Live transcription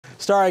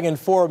Starring in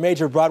 4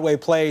 major Broadway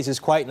plays is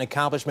quite an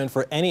accomplishment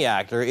for any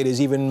actor. It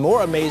is even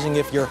more amazing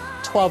if you're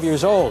 12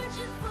 years old.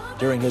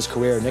 During his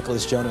career,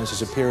 Nicholas Jonas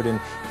has appeared in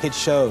hit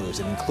shows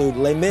that include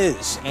Les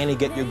Mis, Annie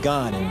Get Your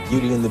Gun, and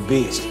Beauty and the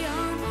Beast.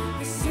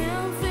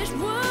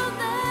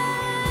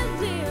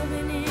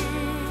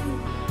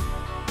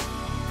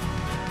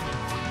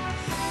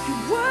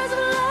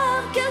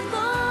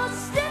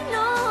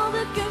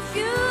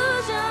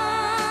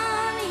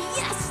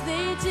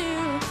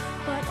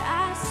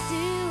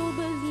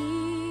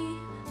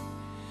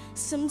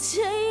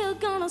 Someday you're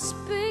gonna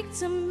speak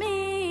to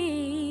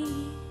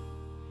me,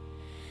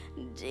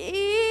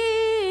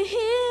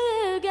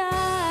 dear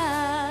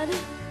God.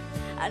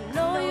 I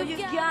know you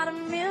got a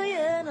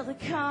million other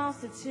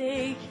calls to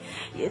take.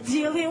 You're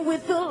dealing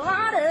with a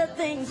lot of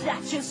things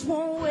that just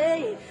won't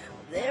wait.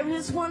 There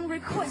is one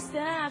request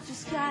that I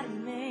just gotta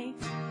make.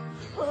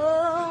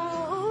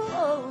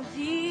 Oh,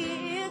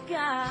 dear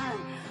God,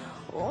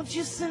 won't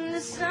you send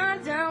the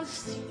sun down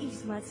just to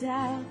ease my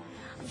doubt?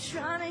 I'm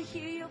trying to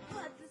hear you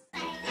put this.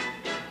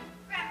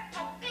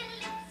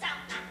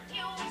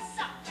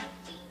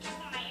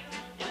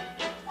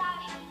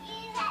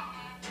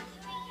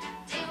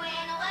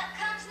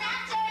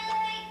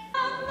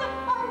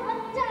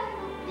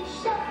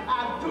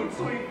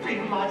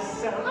 Sweeping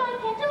myself. I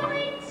can't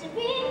wait to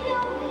be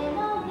going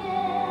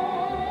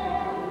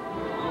again.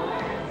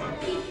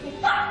 Keep me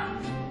fun.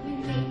 You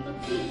make a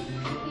peace.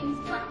 Things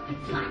what we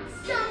like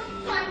so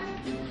fun.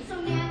 So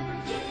never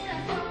get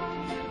us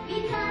home.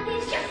 Because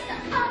it's just a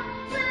hot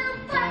little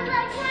fun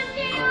like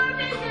empty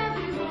orbit and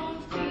we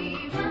won't be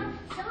run.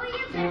 So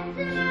you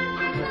better learn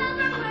to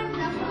cover when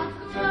the clock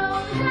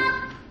rolls up.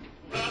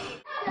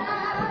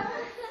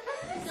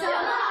 So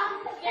long,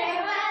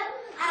 farewell.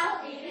 I'll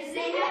be the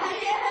singer.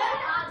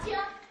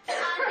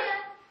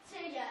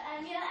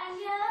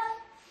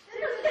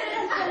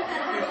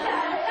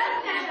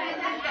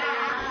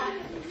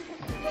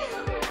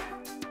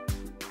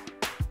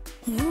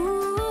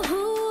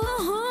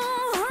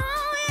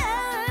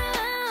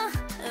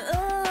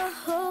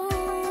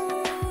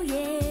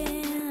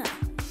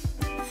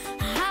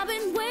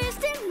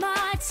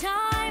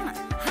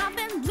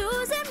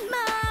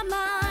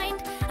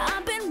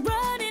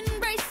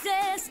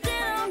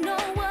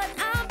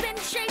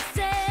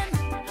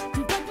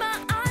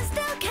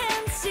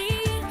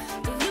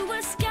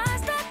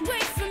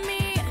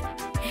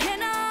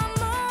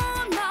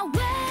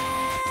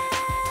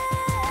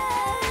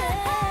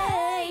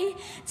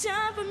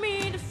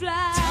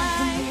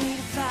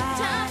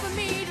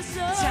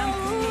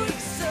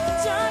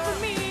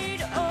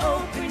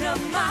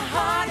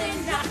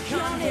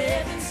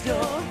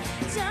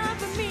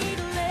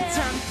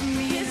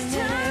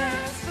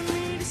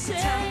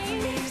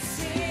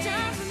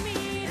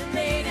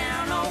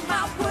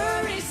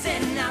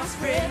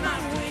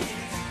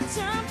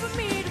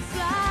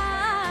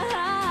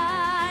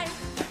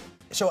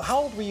 So how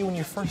old were you when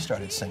you first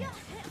started singing?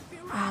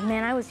 Oh,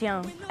 man, I was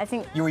young. I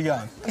think... You were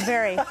young?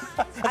 Very. As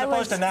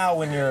opposed to now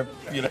when you're,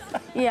 you know...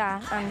 Yeah,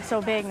 I'm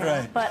so big now.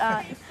 Right.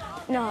 But,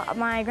 no,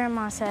 my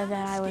grandma said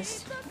that I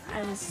was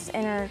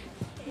in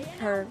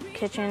her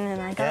kitchen,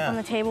 and I got up on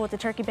the table with the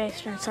turkey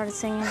baster and started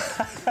singing.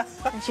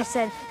 And she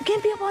said, "You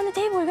can't be up on the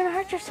table, you're gonna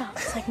hurt yourself."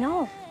 It's like,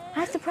 no, I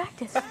have to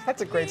practice.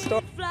 That's a great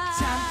story.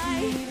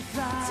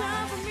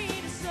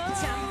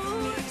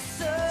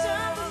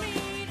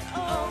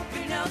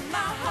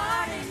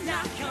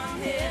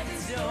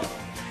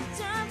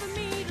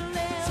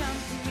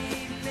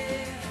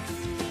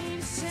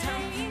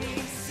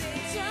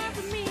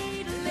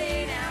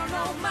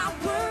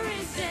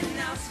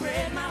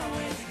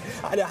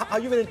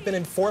 You've been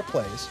in 4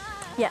 plays.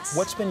 Yes.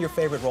 What's been your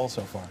favorite role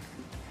so far?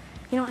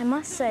 You know, I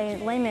must say,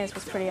 Les Mis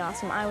was pretty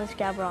awesome. I was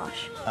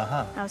Gavroche.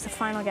 Uh-huh. I was the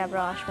final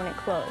Gavroche when it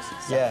closed.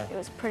 So yeah. It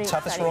was pretty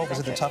toughest role? Was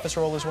it the toughest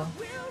role as well?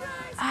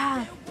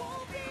 I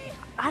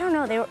don't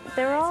know.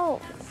 They're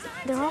all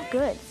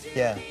good.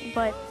 Yeah.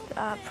 But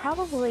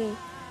probably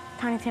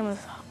Tiny Tim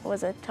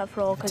was a tough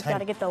role because you got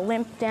to get the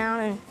limp down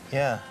and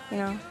you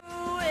know.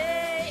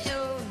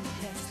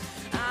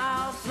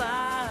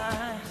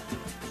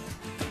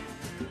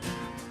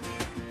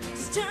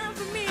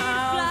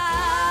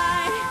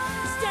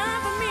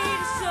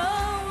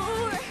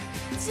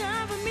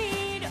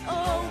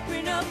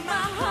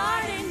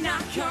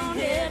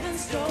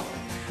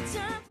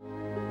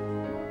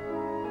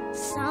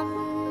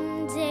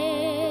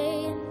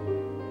 Someday,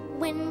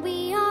 when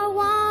we are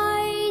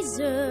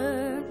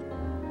wiser,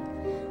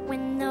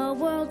 when the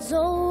world's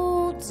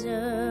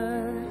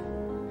older,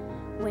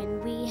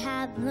 when we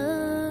have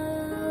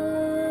learned,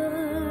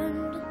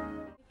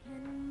 I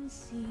can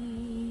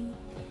see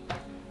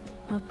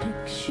our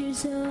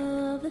pictures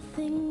of the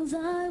things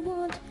I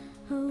want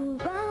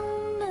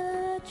around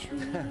the tree.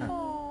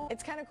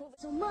 It's kind of cool.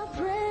 So my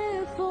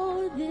prayer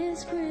for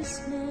this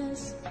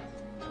Christmas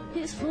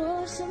is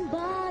for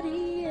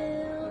somebody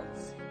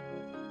else.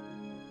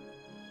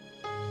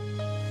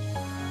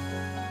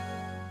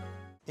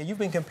 Yeah, you've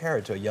been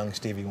compared to a young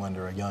Stevie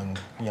Wonder, a young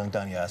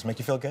Donny Osmond. Make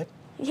you feel good?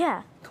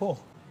 Yeah. Cool.